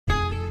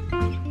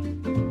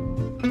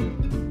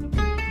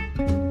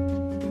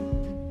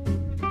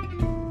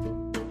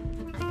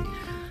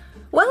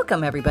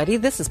Welcome, everybody.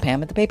 This is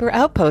Pam at the Paper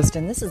Outpost,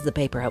 and this is the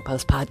Paper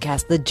Outpost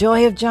podcast, The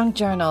Joy of Junk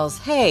Journals.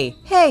 Hey.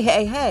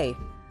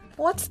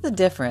 What's the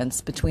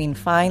difference between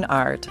fine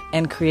art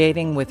and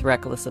creating with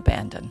reckless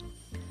abandon?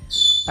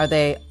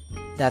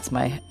 That's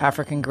my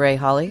African gray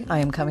holly. I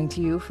am coming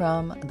to you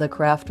from the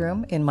craft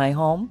room in my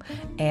home,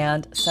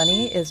 and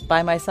Sunny is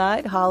by my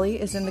side.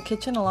 Holly is in the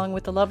kitchen along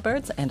with the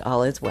lovebirds, and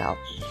all is well.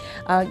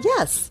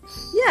 Yes.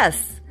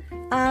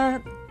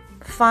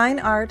 Fine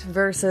art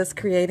versus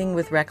creating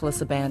with reckless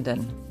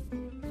abandon.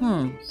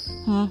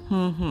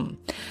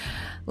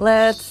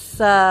 Let's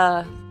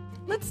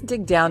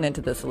dig down into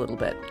this a little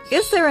bit.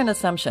 Is there an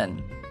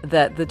assumption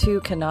that the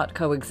two cannot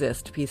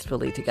coexist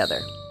peacefully together?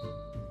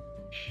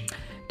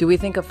 Do we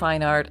think of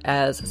fine art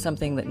as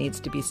something that needs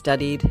to be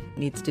studied,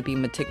 needs to be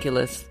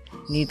meticulous,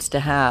 needs to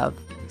have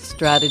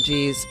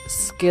strategies,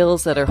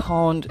 skills that are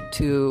honed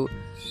to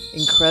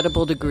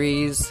incredible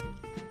degrees,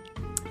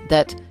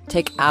 that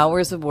take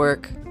hours of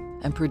work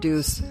and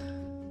produce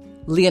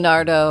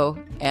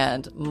Leonardo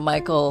and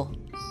Michael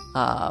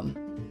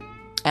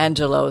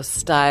Angelo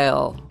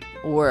style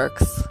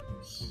works,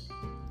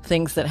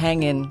 things that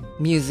hang in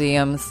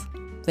museums,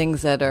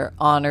 things that are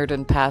honored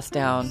and passed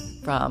down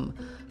from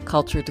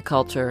culture to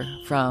culture,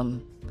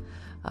 from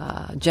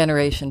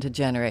generation to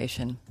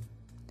generation?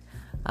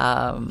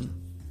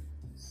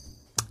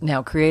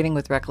 Now, creating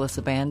with reckless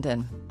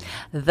abandon.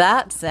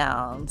 That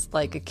sounds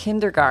like a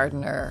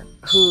kindergartner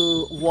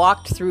who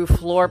walked through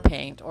floor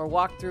paint or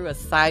walked through a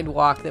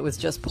sidewalk that was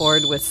just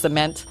poured with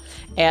cement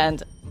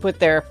and put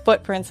their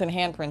footprints and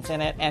handprints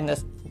in it and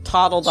just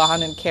toddled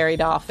on and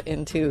carried off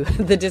into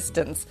the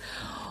distance.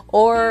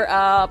 Or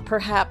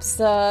perhaps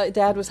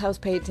Dad was house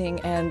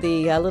painting and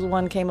the little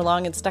one came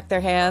along and stuck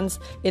their hands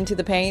into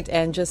the paint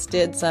and just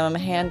did some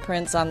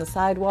handprints on the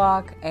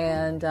sidewalk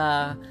and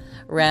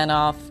ran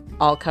off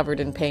all covered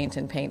in paint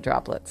and paint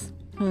droplets.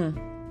 An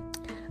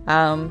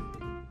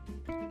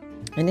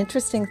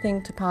interesting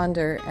thing to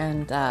ponder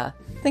and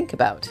think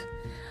about.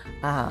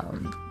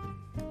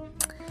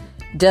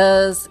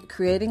 Does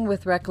creating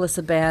with reckless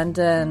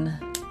abandon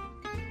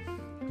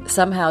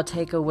somehow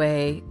take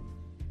away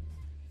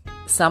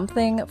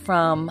something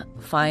from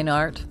fine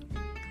art?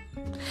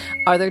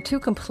 Are there two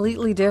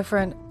completely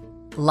different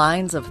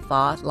lines of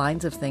thought,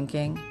 lines of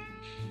thinking?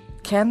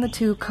 Can the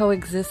two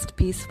coexist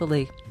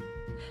peacefully?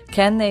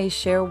 Can they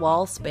share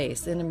wall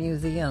space in a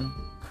museum?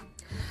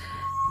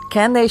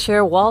 Can they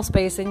share wall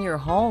space in your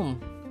home?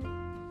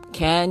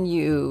 Can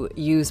you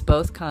use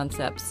both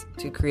concepts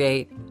to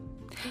create?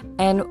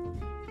 And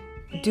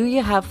do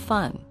you have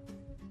fun?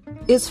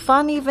 Is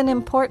fun even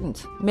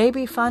important?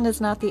 Maybe fun is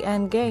not the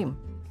end game.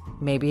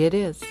 Maybe it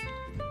is.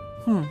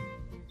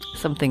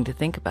 Something to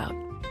think about.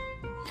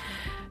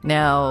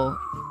 Now,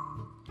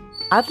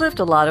 I've lived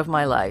a lot of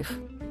my life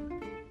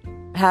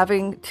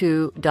having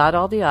to dot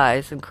all the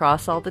I's and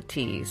cross all the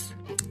T's,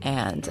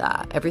 and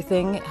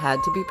everything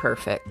had to be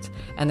perfect,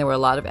 and there were a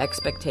lot of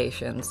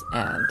expectations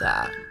and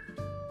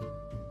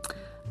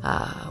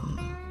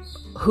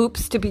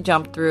hoops to be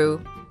jumped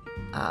through,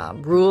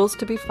 rules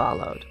to be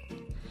followed.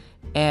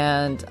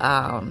 And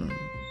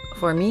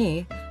for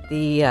me,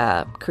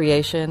 the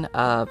creation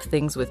of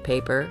things with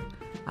paper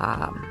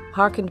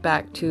harkened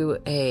back to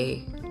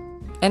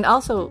and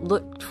also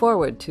looked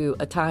forward to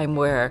a time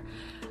where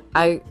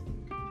I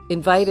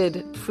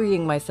invited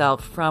freeing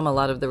myself from a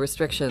lot of the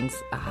restrictions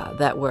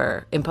that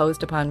were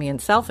imposed upon me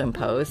and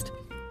self-imposed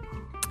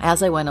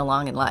as I went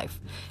along in life.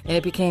 And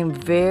it became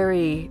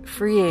very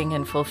freeing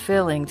and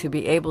fulfilling to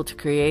be able to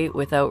create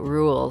without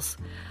rules.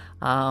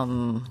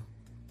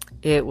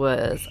 It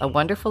was a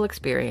wonderful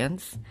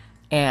experience,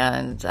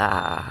 and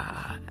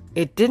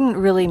it didn't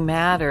really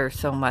matter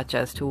so much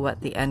as to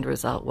what the end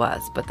result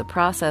was, but the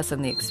process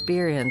and the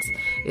experience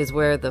is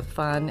where the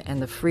fun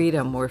and the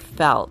freedom were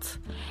felt.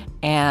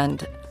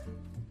 And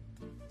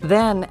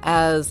then,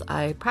 as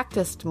I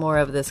practiced more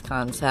of this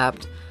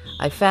concept,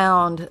 I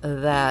found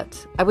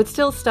that I would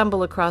still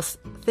stumble across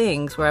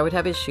things where I would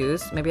have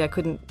issues. Maybe I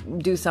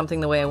couldn't do something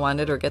the way I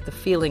wanted, or get the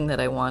feeling that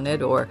I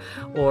wanted, or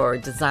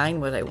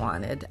design what I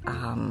wanted.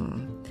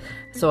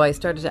 So I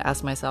started to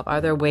ask myself,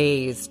 are there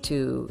ways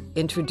to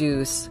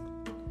introduce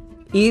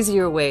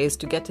easier ways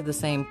to get to the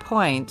same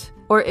point?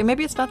 Or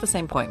maybe it's not the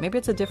same point. Maybe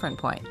it's a different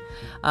point.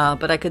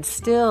 But I could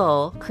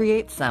still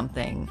create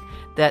something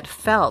that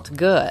felt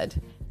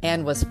good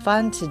and was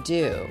fun to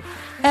do.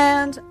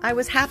 And I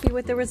was happy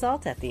with the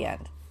result at the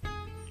end.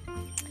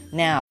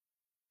 Now,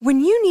 when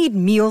you need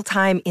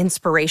mealtime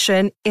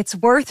inspiration, it's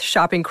worth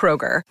shopping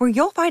Kroger, where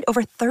you'll find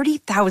over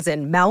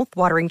 30,000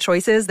 mouth-watering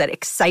choices that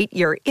excite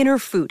your inner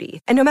foodie.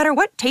 And no matter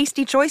what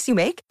tasty choice you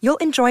make, you'll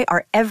enjoy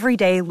our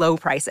everyday low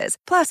prices,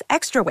 plus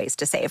extra ways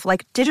to save,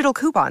 like digital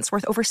coupons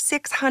worth over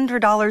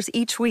 $600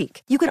 each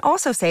week. You can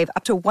also save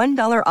up to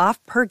 $1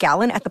 off per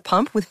gallon at the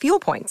pump with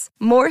fuel points.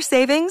 More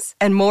savings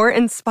and more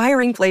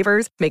inspiring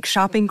flavors make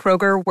shopping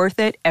Kroger worth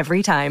it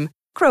every time.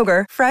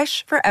 Kroger,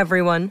 fresh for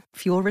everyone.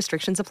 Fuel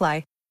restrictions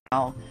apply.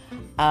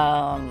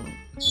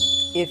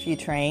 If you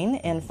train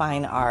in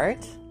fine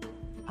art,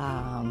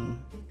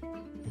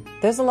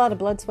 there's a lot of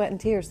blood, sweat, and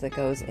tears that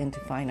goes into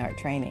fine art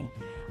training.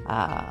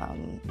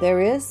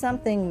 There is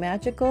something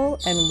magical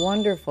and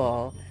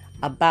wonderful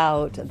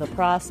about the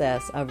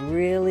process of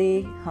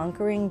really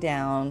hunkering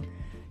down,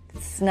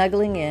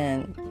 snuggling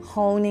in,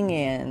 honing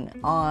in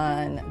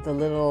on the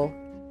little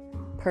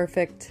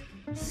perfect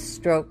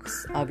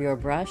strokes of your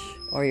brush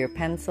or your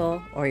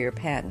pencil or your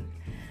pen.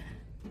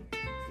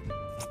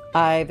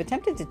 I've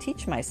attempted to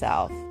teach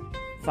myself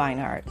fine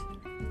art.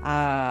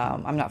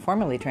 I'm not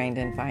formally trained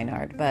in fine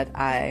art, but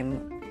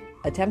I'm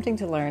attempting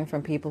to learn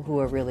from people who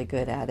are really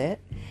good at it,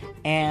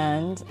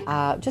 and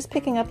just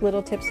picking up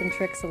little tips and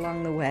tricks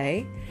along the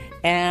way.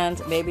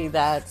 And maybe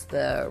that's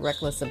the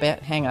reckless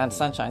abandon. Hang on,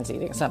 Sunshine's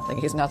eating something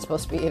he's not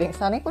supposed to be eating.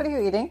 Sonny, what are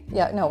you eating?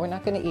 Yeah, no, we're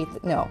not going to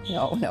eat. No.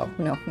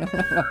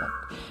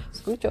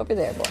 Scooch over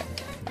there, boy.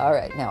 All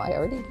right, now I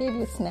already gave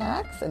you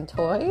snacks and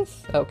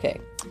toys.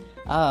 Okay.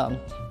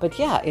 But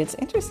yeah, it's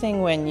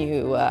interesting when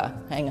you,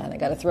 hang on, I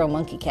got to throw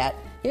Monkey Cat.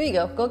 Here you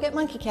go get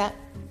Monkey Cat.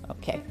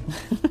 Okay.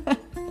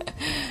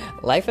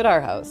 Life at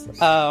our house.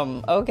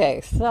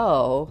 Okay,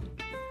 so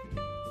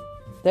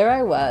there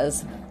I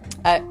was.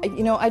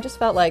 I just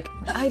felt like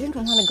I didn't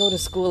want to go to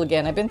school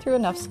again. I've been through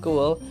enough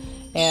school,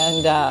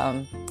 and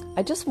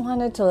I just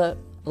wanted to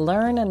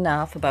learn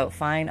enough about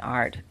fine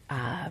art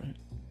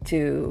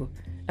to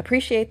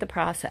appreciate the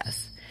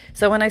process.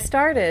 So when I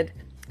started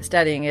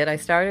studying it, I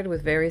started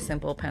with very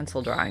simple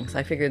pencil drawings.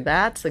 I figured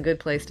that's a good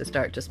place to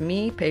start, just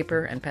me,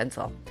 paper, and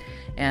pencil.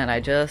 And I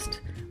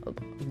just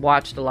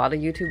watched a lot of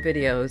YouTube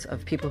videos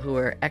of people who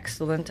are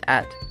excellent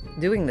at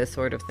doing this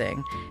sort of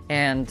thing,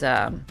 and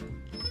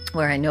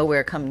where I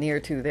nowhere come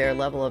near to their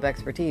level of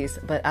expertise,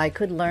 but I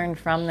could learn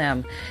from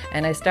them.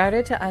 And I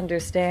started to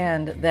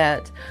understand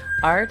that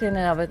art in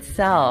and of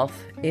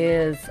itself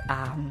is,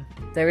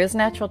 there is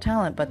natural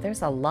talent, but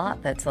there's a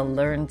lot that's a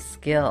learned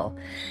skill.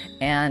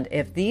 And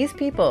if these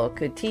people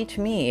could teach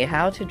me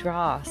how to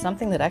draw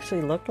something that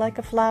actually looked like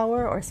a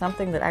flower, or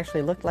something that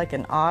actually looked like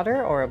an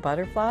otter or a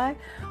butterfly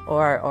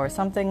or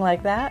something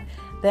like that,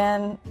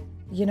 then,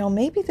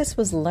 maybe this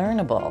was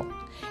learnable.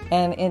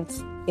 And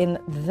it's in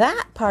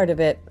that part of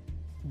it,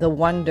 the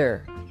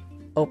wonder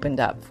opened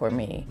up for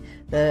me.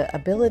 The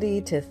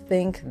ability to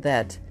think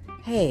that,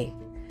 hey,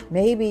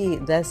 maybe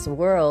this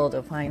world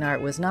of fine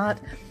art was not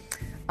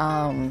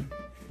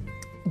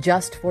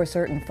just for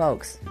certain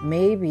folks.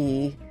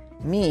 Maybe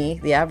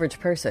me, the average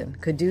person,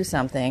 could do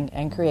something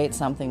and create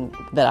something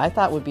that I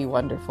thought would be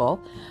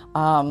wonderful,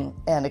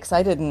 and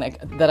excited, and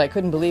that I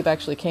couldn't believe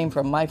actually came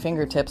from my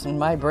fingertips and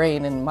my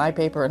brain and my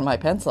paper and my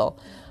pencil.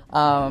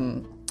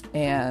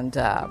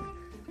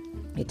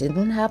 It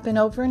didn't happen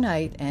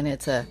overnight, and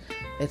it's a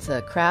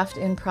craft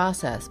in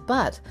process.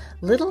 But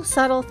little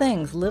subtle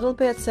things, little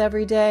bits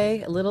every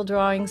day, little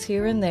drawings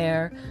here and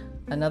there,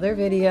 another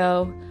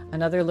video,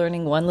 another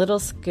learning one little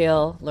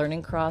skill,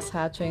 learning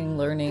cross-hatching,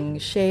 learning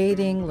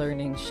shading,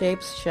 learning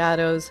shapes,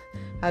 shadows,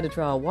 how to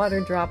draw a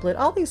water droplet,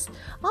 all these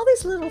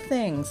little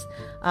things.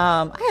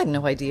 I had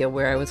no idea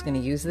where I was going to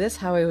use this,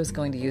 how I was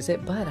going to use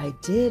it, but I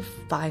did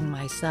find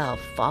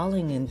myself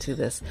falling into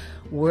this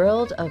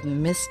world of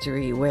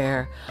mystery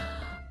where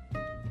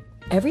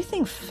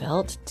everything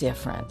felt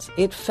different.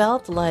 It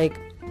felt like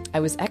I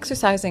was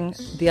exercising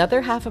the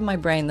other half of my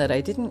brain that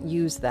I didn't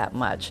use that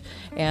much.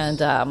 And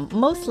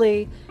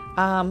mostly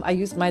I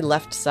used my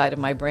left side of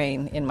my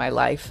brain in my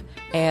life,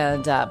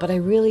 but I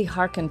really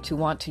hearkened to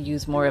want to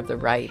use more of the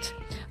right,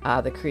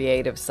 the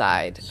creative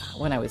side.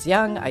 When I was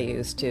young, I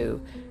used to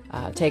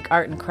take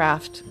art and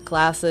craft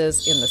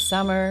classes in the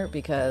summer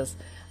because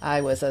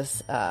I was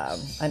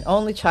an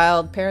only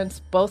child.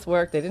 Parents both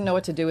worked. They didn't know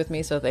what to do with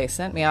me, so they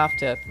sent me off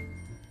to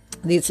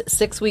these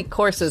 6-week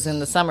courses in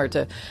the summer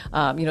to,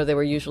 they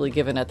were usually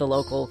given at the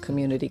local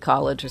community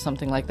college or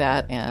something like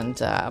that. And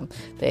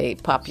they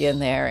pop you in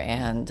there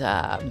and,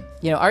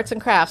 arts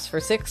and crafts for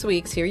 6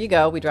 weeks. Here you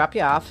go. We drop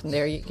you off, and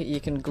there you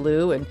can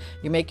glue and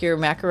you make your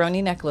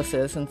macaroni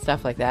necklaces and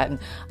stuff like that. And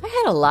I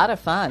had a lot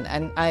of fun.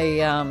 And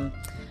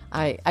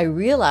I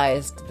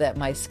realized that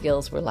my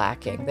skills were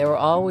lacking. There were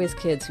always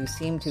kids who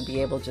seemed to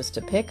be able just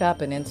to pick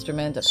up an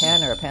instrument, a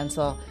pen or a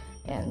pencil,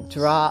 and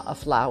draw a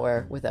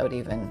flower without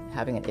even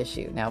having an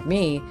issue. Now,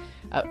 me,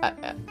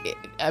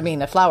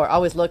 a flower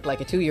always looked like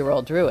a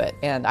 2-year-old drew it.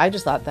 And I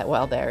just thought that,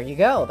 well, there you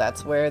go.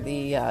 That's where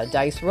the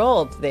dice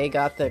rolled. They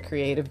got the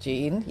creative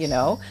gene,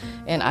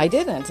 and I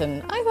didn't.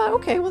 And I thought,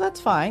 okay, well,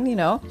 that's fine,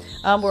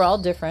 we're all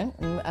different.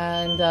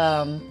 And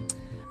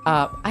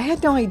I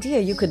had no idea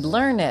you could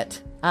learn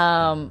it.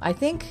 I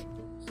think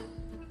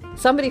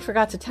somebody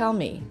forgot to tell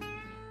me.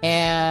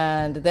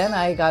 And then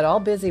I got all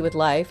busy with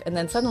life, and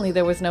then suddenly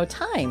there was no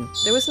time.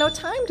 There was no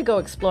time to go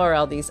explore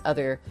all these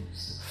other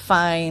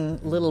fine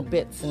little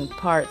bits and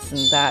parts and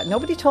that.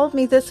 Nobody told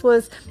me this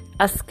was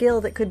a skill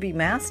that could be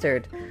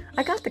mastered.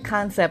 I got the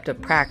concept of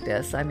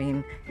practice.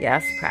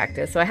 Yes,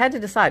 practice. So I had to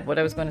decide what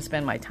I was going to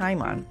spend my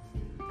time on.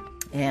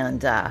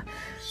 And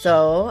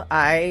so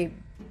I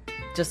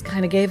just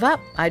kind of gave up.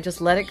 I just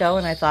let it go,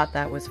 and I thought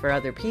that was for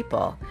other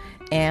people.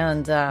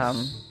 And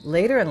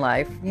later in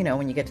life,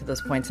 when you get to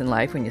those points in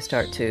life when you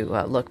start to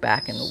look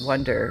back and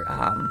wonder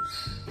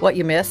what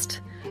you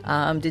missed,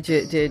 did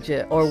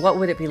you, or what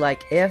would it be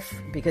like if,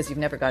 because you've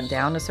never gone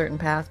down a certain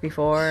path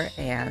before.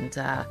 And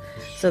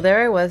so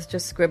there I was,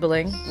 just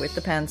scribbling with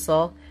the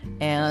pencil,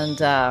 and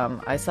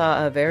I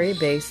saw a very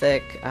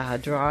basic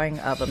drawing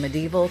of a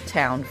medieval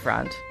town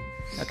front.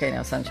 Okay,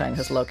 now Sunshine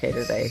has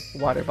located a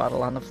water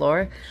bottle on the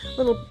floor, a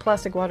little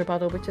plastic water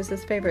bottle, which is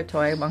his favorite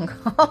toy among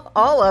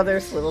all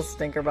others, little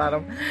stinker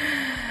bottom.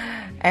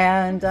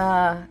 And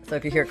so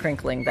if you hear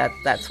crinkling,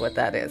 that's what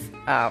that is.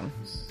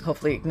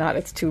 Hopefully not,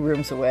 it's 2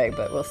 rooms away,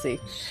 but we'll see.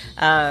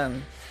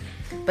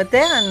 But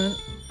then,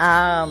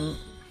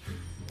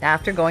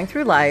 after going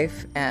through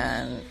life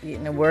and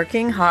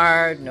working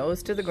hard,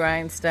 nose to the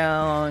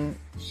grindstone,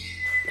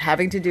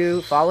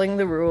 following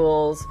the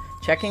rules,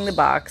 checking the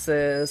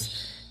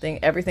boxes,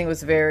 everything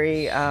was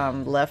very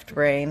left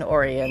brain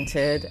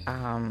oriented.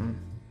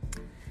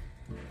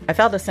 I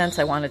felt a sense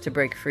I wanted to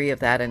break free of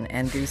that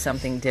and do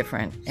something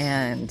different.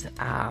 And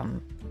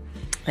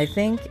I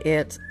think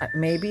it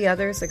maybe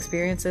others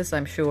experience this,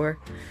 I'm sure.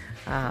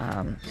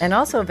 And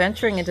also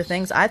venturing into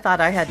things I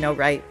thought I had no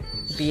right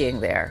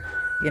being there.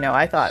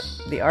 I thought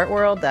the art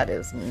world, that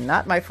is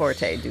not my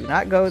forte. Do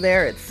not go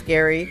there. It's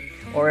scary.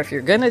 Or if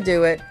you're going to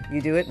do it, you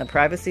do it in the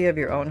privacy of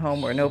your own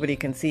home where nobody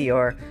can see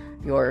your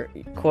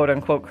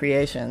quote-unquote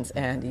creations,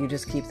 and you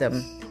just keep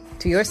them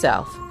to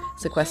yourself,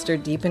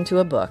 sequestered deep into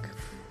a book,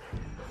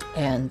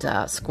 and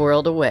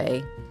squirreled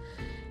away,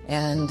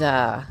 and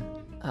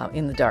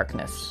in the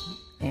darkness.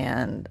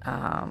 And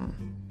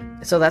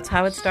so that's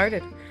how it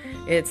started.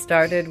 It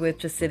started with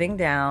just sitting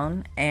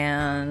down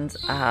and,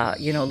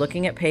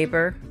 looking at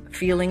paper,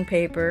 feeling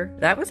paper.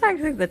 That was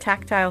actually the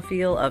tactile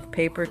feel of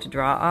paper to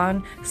draw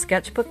on.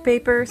 Sketchbook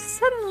paper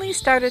suddenly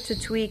started to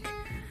tweak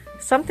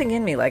something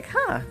in me, like,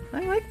 I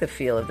like the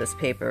feel of this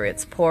paper.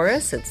 It's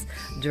porous, it's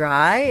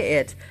dry,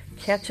 it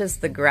catches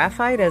the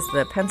graphite as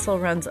the pencil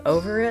runs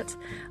over it.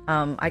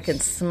 I can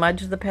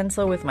smudge the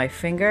pencil with my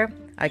finger.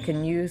 I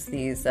can use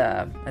these,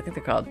 I think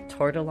they're called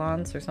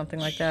tortillons or something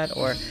like that,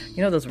 or,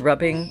 those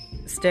rubbing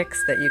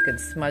sticks that you can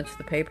smudge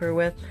the paper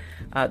with,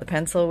 the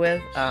pencil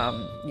with.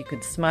 You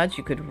could smudge,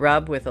 you could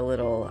rub with a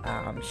little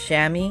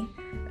chamois,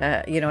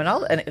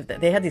 and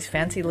they had these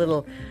fancy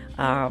little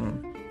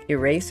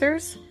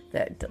erasers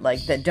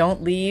that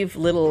don't leave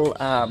little,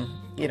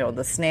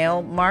 the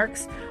snail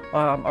marks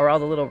or all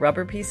the little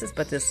rubber pieces,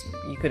 but this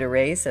you could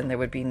erase and there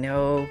would be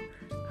no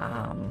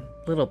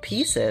little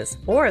pieces.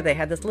 Or they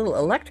had this little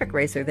electric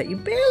eraser that you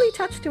barely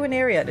touch to an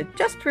area, and it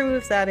just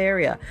removes that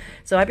area.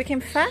 So I became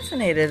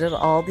fascinated at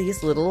all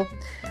these little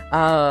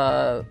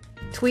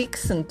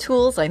tweaks and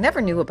tools I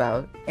never knew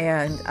about.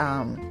 And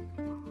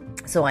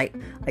so I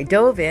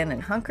dove in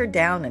and hunkered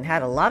down and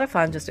had a lot of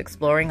fun just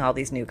exploring all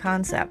these new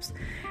concepts.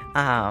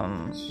 I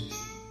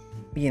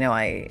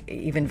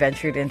even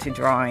ventured into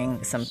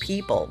drawing some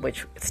people,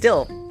 which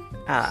still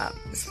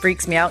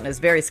freaks me out and is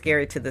very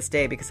scary to this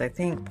day, because I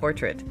think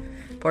portraits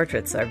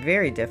are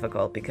very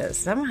difficult,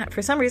 because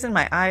for some reason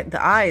the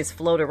eyes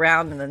float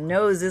around and the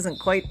nose isn't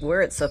quite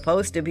where it's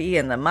supposed to be,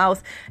 and the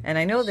mouth. And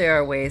I know there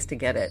are ways to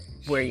get it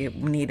where you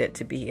need it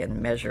to be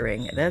in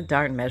measuring. That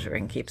darn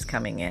measuring keeps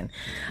coming in.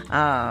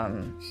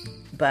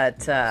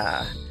 But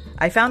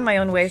I found my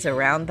own ways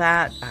around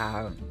that,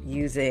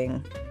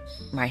 using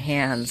my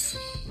hands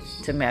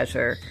to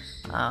measure,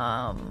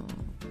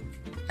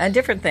 and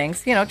different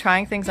things,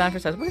 trying things on for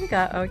size. What do you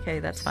got? Okay,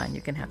 that's fine.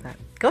 You can have that.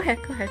 Go ahead,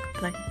 go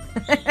play.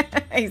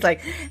 He's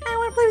like, I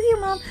want to play with you,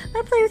 Mom. I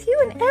want to play with you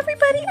and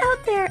everybody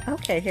out there.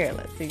 Okay, here,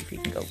 let's see if he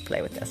can go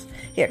play with this.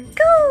 Here,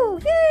 go!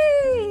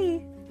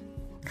 Yay!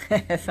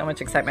 So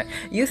much excitement.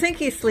 You think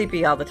he's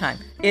sleepy all the time.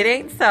 It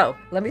ain't so,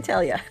 let me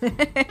tell you.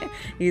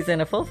 He's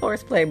in a full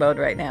force play mode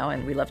right now,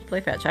 and we love to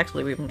play fetch.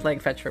 Actually, we've been playing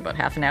fetch for about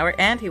half an hour,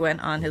 and he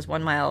went on his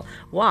 1 mile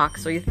walk,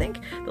 so you think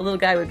the little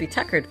guy would be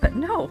tuckered, but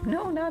no,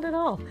 not at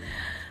all.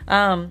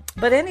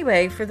 But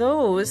anyway, for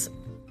those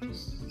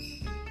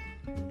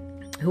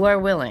who are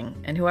willing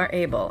and who are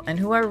able and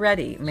who are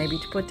ready maybe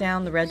to put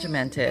down the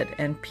regimented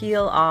and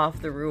peel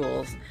off the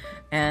rules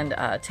and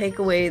take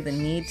away the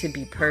need to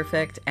be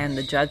perfect and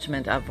the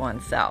judgment of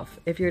oneself.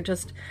 If you're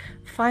just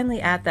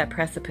finally at that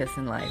precipice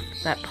in life,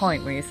 that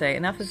point where you say,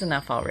 enough is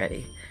enough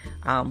already,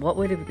 what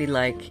would it be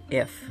like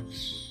if?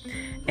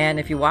 And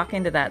if you walk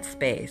into that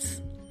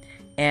space,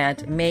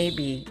 and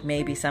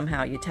maybe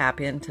somehow you tap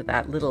into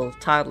that little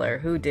toddler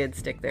who did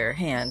stick their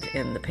hand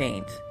in the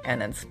paint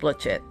and then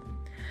splutch it,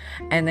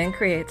 and then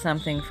create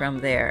something from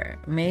there.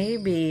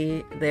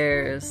 Maybe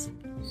there's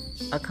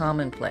a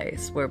common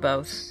place where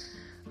both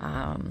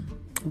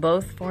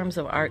forms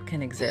of art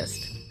can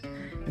exist.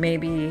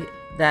 Maybe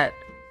that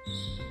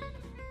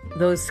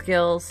those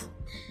skills,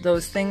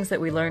 those things that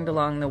we learned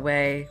along the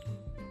way,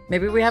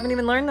 maybe we haven't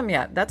even learned them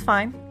yet. That's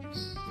fine.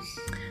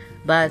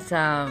 But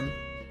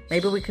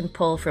maybe we can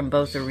pull from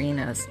both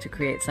arenas to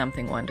create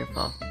something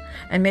wonderful.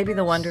 And maybe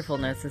the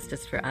wonderfulness is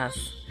just for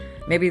us.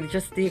 Maybe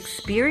just the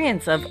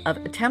experience of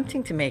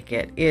attempting to make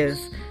it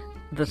is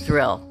the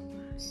thrill.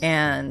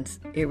 And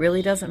it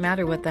really doesn't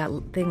matter what that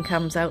thing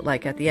comes out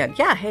like at the end.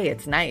 Yeah, hey,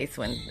 it's nice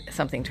when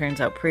something turns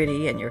out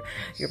pretty and you're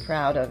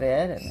proud of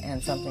it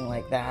and something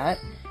like that.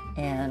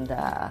 And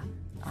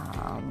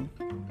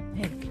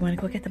hey, you want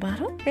to go get the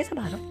bottle? Here's the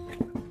bottle.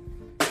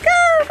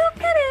 Go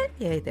get it.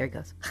 Yay, there it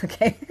goes.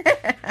 Okay.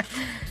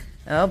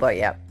 Oh boy,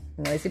 yeah,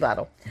 noisy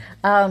bottle.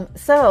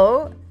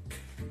 So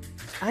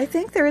I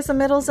think there is a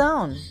middle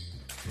zone.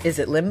 Is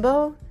it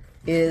limbo?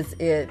 Is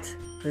it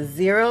the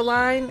zero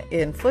line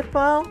in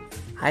football?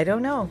 I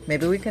don't know.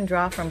 Maybe we can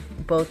draw from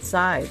both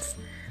sides.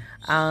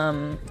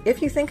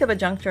 If you think of a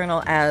junk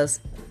journal as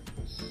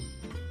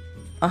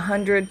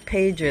 100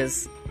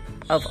 pages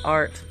of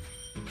art,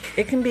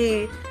 it can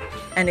be,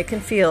 and it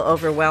can feel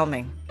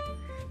overwhelming.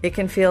 It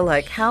can feel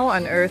like, how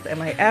on earth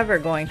am I ever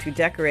going to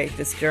decorate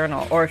this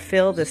journal, or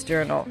fill this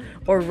journal,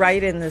 or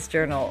write in this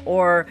journal,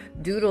 or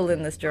doodle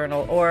in this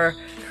journal, or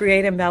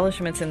create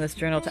embellishments in this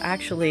journal to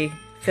actually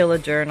fill a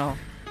journal?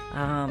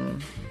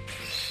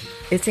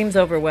 It seems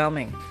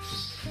overwhelming.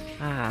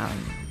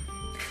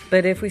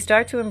 But if we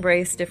start to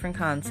embrace different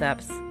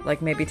concepts,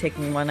 like maybe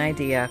taking one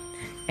idea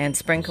and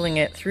sprinkling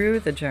it through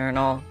the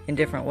journal in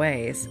different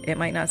ways, it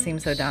might not seem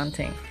so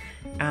daunting.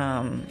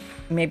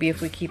 Maybe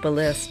if we keep a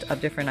list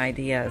of different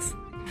ideas,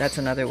 that's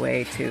another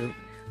way to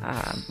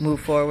move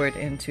forward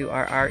into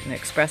our art and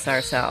express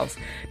ourselves,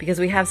 because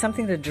we have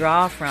something to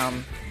draw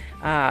from.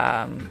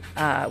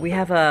 We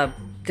have a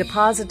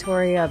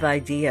depository of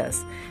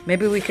ideas.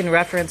 Maybe we can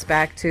reference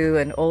back to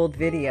an old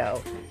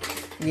video.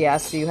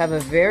 Yes, you have a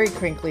very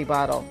crinkly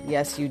bottle.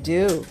 Yes, you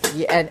do.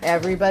 And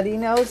everybody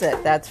knows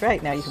it. That's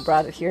right. Now you can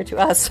brought it here to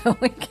us so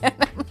we can.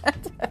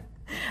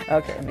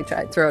 Okay, let me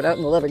try throw it out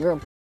in the living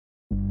room.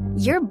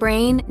 Your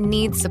brain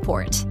needs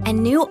support,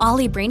 and new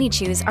Ollie Brainy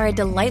Chews are a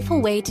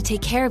delightful way to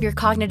take care of your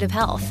cognitive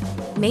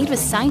health. Made with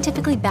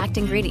scientifically backed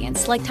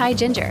ingredients like Thai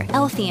ginger,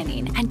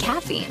 L-theanine, and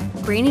caffeine,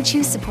 Brainy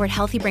Chews support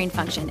healthy brain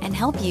function and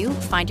help you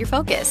find your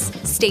focus,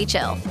 stay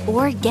chill,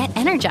 or get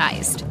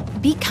energized.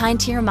 Be kind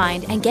to your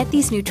mind and get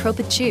these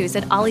nootropic chews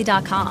at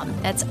ollie.com.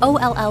 That's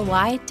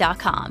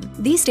OLLY.com.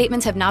 These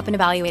statements have not been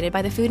evaluated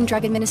by the Food and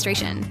Drug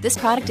Administration. This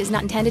product is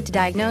not intended to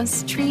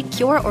diagnose, treat,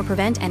 cure, or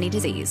prevent any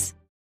disease.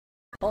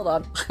 Hold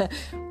on. Whee!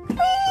 There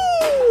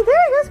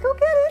it goes. Go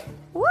get it.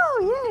 Whoa,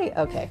 yay.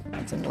 Okay,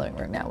 it's in the living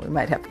room now. We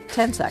might have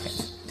 10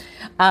 seconds.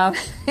 I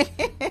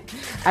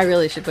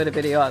really should put a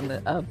video on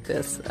of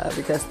this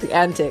because the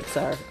antics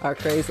are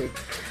crazy.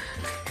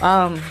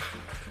 But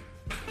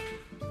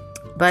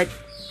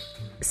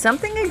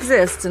something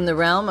exists in the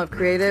realm of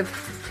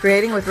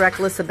creating with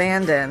reckless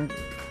abandon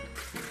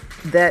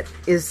that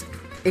is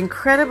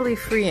incredibly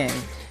freeing.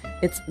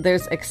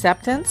 There's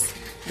acceptance,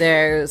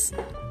 there's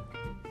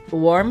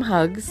warm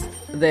hugs,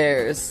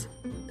 there's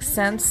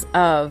sense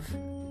of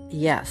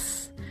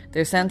yes,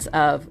 there's sense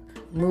of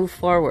move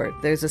forward,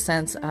 there's a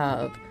sense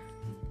of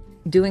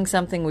doing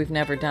something we've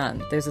never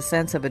done, there's a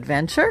sense of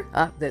adventure,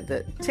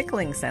 the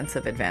tickling sense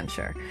of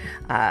adventure,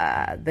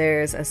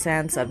 there's a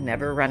sense of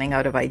never running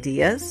out of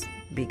ideas,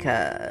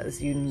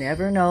 because you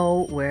never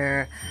know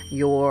where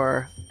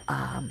your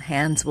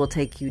hands will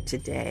take you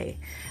today.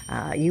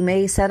 You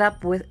may set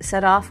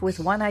off with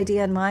one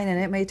idea in mind, and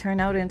it may turn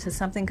out into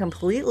something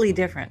completely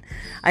different.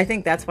 I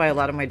think that's why a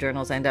lot of my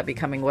journals end up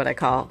becoming what I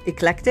call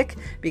eclectic,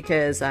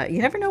 because you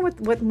never know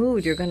what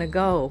mood you're going to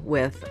go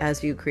with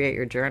as you create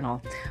your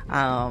journal.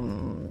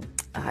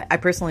 I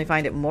personally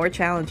find it more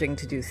challenging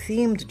to do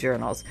themed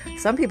journals.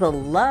 Some people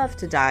love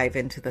to dive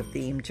into the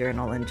themed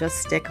journal and just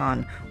stick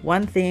on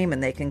one theme,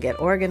 and they can get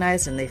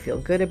organized and they feel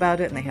good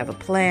about it, and they have a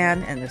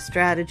plan and a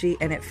strategy,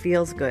 and it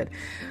feels good.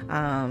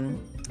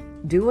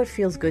 Do what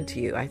feels good to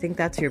you. I think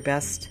that's your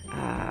best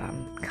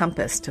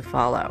compass to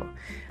follow.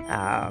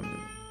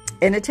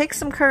 And it takes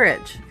some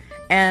courage.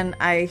 And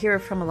I hear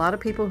from a lot of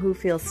people who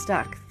feel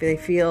stuck. They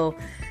feel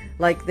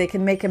like they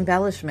can make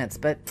embellishments,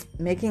 but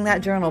making that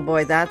journal,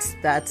 boy, that's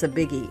a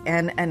biggie.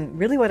 And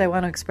really what I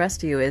want to express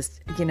to you is,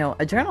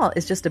 a journal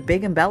is just a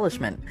big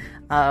embellishment.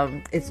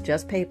 It's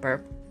just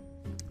paper.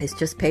 It's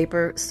just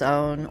paper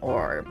sewn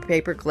or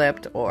paper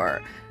clipped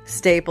or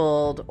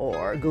stapled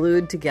or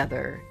glued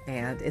together.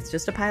 And it's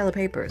just a pile of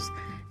papers.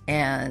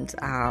 And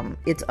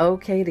it's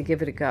okay to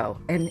give it a go.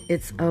 And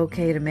it's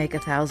okay to make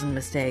 1,000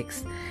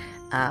 mistakes.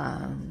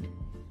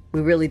 We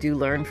really do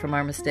learn from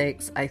our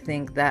mistakes. I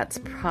think that's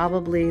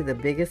probably the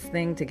biggest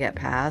thing to get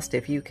past.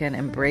 If you can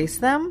embrace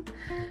them,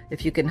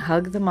 if you can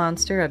hug the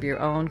monster of your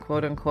own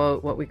quote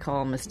unquote, what we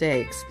call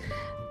mistakes,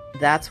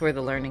 that's where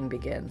the learning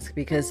begins.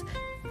 Because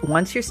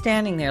once you're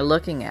standing there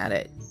looking at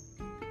it,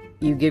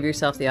 you give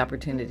yourself the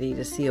opportunity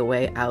to see a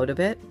way out of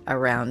it,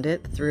 around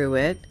it, through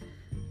it,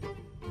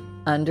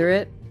 under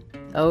it,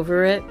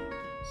 over it,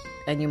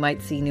 and you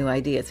might see new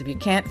ideas. If you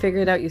can't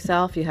figure it out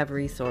yourself, you have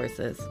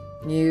resources.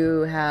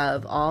 You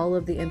have all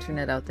of the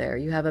internet out there.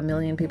 You have 1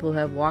 million people who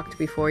have walked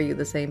before you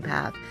the same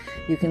path.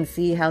 You can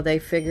see how they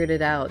figured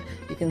it out.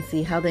 You can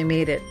see how they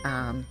made it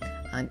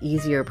an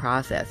easier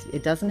process.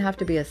 It doesn't have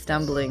to be a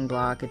stumbling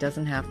block. It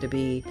doesn't have to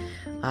be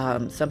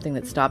something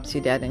that stops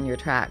you dead in your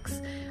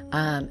tracks.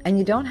 And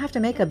you don't have to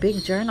make a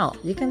big journal.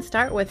 You can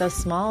start with a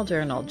small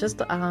journal,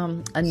 just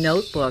a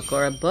notebook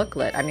or a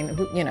booklet. I mean,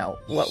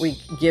 what we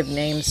give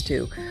names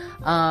to.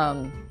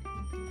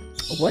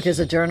 What is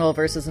a journal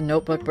versus a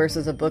notebook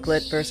versus a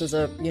booklet versus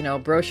a,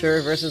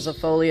 brochure versus a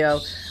folio?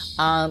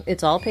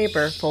 It's all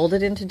paper,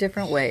 folded into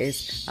different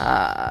ways,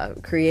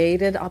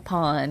 created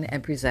upon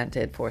and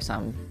presented for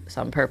some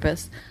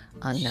purpose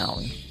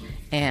unknown.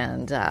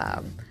 And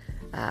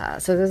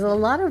so there's a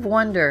lot of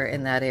wonder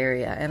in that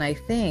area. And I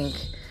think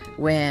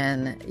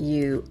when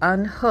you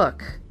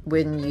uncouple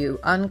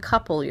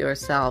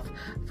yourself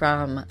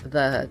from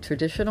the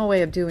traditional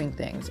way of doing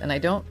things, and I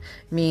don't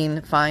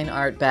mean fine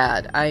art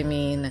bad, I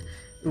mean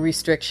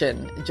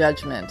restriction,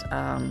 judgment,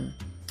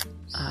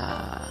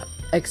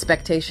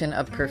 expectation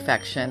of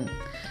perfection,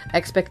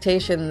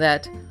 expectation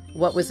that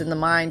what was in the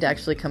mind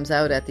actually comes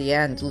out at the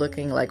end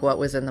looking like what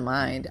was in the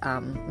mind.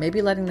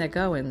 Maybe letting that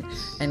go and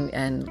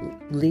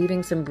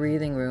leaving some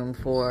breathing room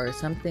for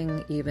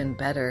something even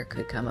better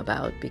could come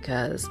about,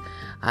 because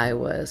I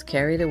was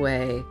carried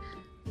away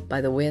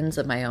by the winds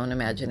of my own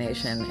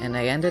imagination, and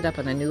I ended up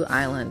on a new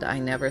island I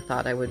never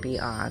thought I would be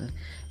on.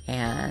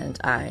 And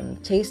I'm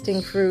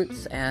tasting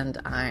fruits, and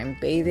I'm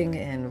bathing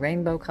in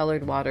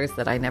rainbow-colored waters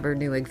that I never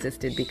knew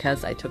existed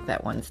because I took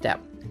that one step.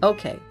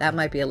 Okay, that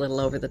might be a little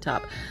over the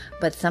top,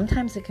 but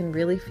sometimes it can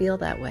really feel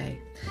that way,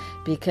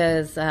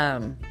 because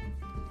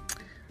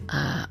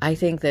I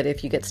think that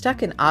if you get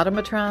stuck in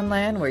automatron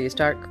land where you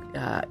start,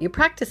 you're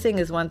practicing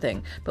is one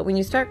thing, but when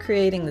you start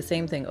creating the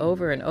same thing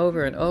over and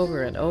over and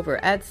over and over,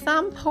 at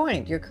some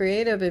point your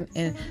creative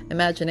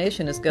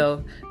imagination is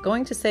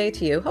going to say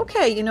to you,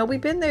 okay, we've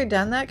been there,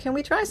 done that. Can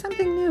we try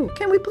something new?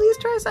 Can we please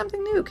try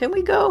something new? Can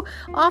we go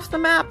off the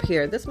map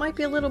here? This might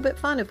be a little bit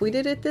fun if we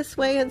did it this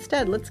way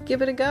instead. Let's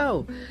give it a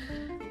go.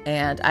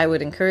 And I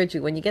would encourage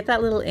you, when you get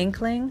that little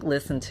inkling,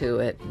 listen to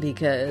it,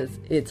 because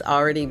it's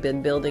already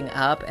been building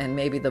up and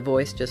maybe the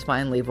voice just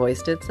finally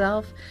voiced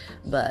itself.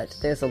 But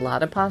there's a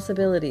lot of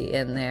possibility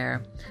in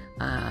there.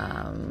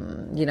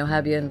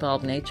 Have you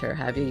involved nature?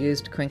 Have you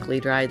used crinkly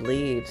dried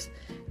leaves?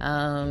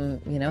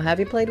 Have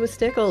you played with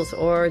stickles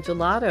or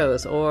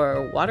gelatos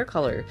or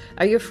watercolor?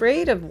 Are you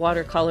afraid of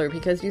watercolor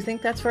because you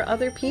think that's for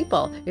other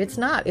people? It's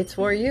not. It's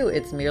for you.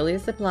 It's merely a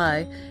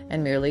supply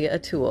and merely a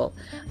tool.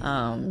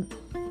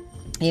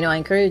 I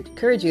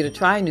encourage you to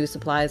try new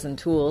supplies and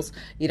tools.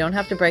 You don't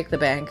have to break the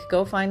bank.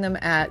 Go find them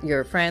at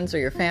your friends or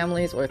your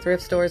families or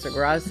thrift stores or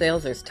garage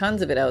sales. There's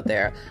tons of it out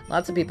there.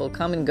 Lots of people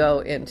come and go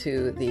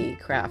into the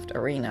craft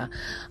arena,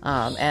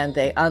 and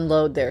they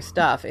unload their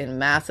stuff in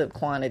massive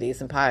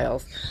quantities and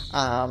piles.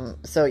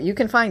 So you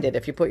can find it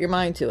if you put your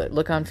mind to it.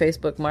 Look on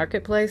Facebook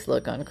Marketplace,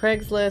 look on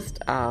Craigslist,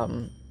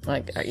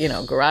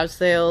 garage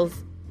sales,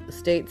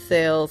 estate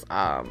sales,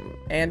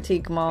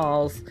 antique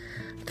malls,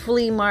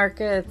 flea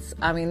markets.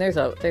 I mean, there's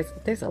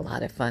a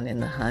lot of fun in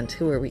the hunt.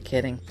 Who are we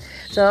kidding?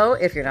 So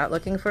if you're not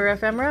looking for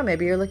ephemera,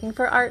 maybe you're looking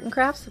for art and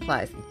craft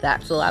supplies.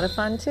 That's a lot of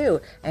fun too,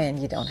 and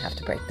you don't have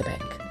to break the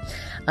bank.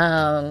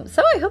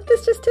 So I hope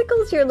this just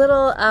tickles your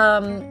little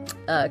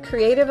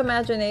creative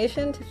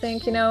imagination to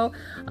think,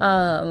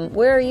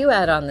 where are you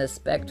at on this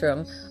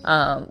spectrum?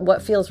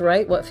 What feels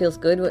right? What feels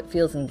good? What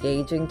feels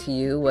engaging to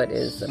you? What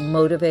is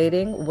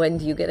motivating? When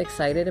do you get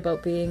excited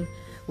about being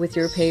with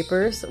your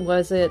papers?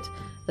 Was it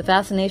the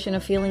fascination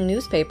of feeling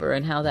newspaper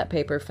and how that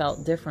paper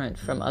felt different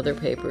from other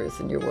papers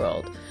in your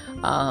world?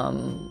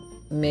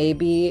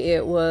 Maybe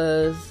it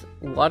was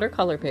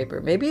watercolor paper.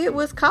 Maybe it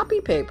was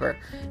copy paper.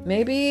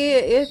 Maybe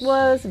it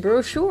was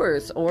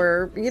brochures,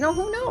 or,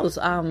 who knows?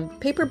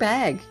 Paper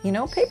bag,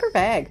 paper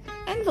bag.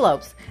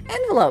 Envelopes.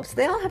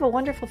 They all have a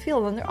wonderful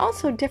feel, and they're all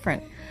so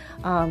different.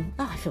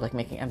 I feel like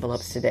making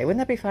envelopes today. Wouldn't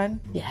that be fun?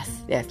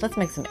 Yes. Let's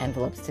make some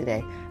envelopes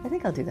today. I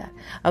think I'll do that.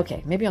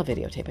 Okay, maybe I'll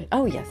videotape it.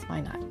 Oh, yes,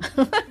 why not?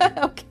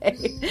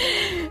 Okay.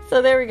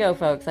 So there we go,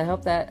 folks. I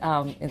hope that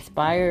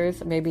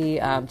inspires,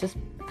 maybe just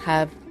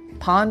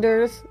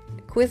ponders,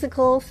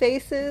 quizzical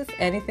faces,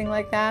 anything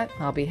like that.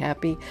 I'll be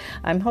happy.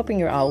 I'm hoping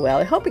you're all well.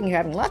 I'm hoping you're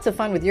having lots of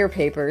fun with your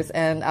papers,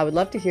 and I would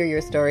love to hear your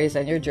stories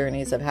and your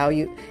journeys of how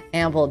you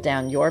ambled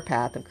down your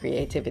path of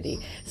creativity.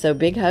 So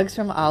big hugs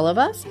from all of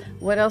us.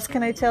 What else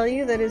can I tell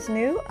you that is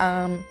new?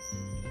 I'm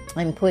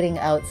putting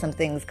out some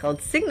things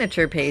called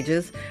signature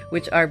pages,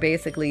 which are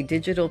basically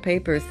digital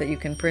papers that you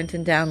can print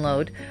and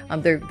download.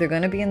 They're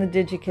going to be in the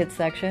DigiKit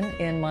section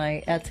in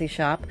my Etsy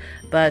shop,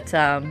 but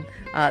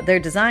they're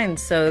designed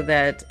so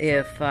that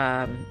if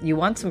you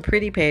want some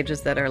pretty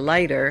pages that are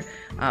lighter,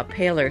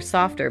 paler,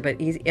 softer,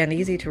 but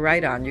easy to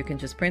write on, you can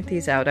just print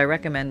these out. I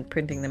recommend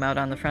printing them out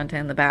on the front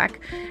and the back,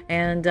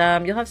 and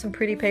you'll have some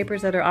pretty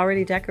papers that are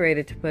already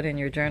decorated to put in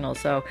your journal.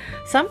 So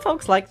some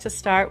folks like to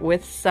start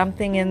with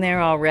something in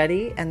there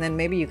already, and then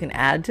maybe you can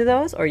add to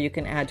those, or you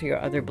can add to your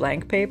other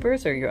blank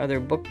papers or your other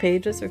book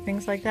pages or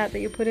things like that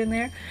you put in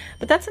there.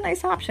 But that's a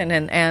nice option,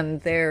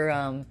 and they're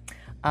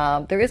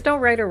There is no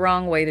right or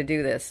wrong way to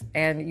do this,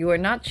 and you are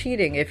not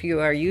cheating if you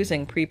are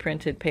using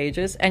pre-printed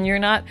pages, and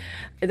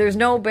there's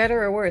no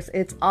better or worse.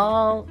 It's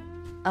all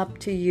up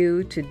to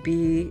you to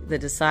be the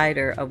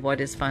decider of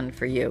what is fun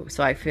for you.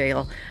 So I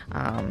feel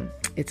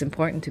it's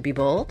important to be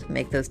bold,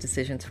 make those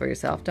decisions for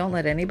yourself. Don't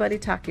let anybody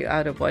talk you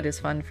out of what is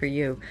fun for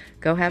you.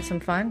 Go have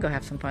some fun. Go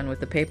have some fun with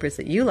the papers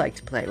that you like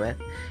to play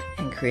with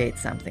and create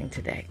something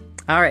today.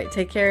 All right,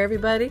 take care,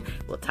 everybody.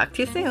 We'll talk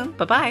to you soon.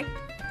 Bye-bye.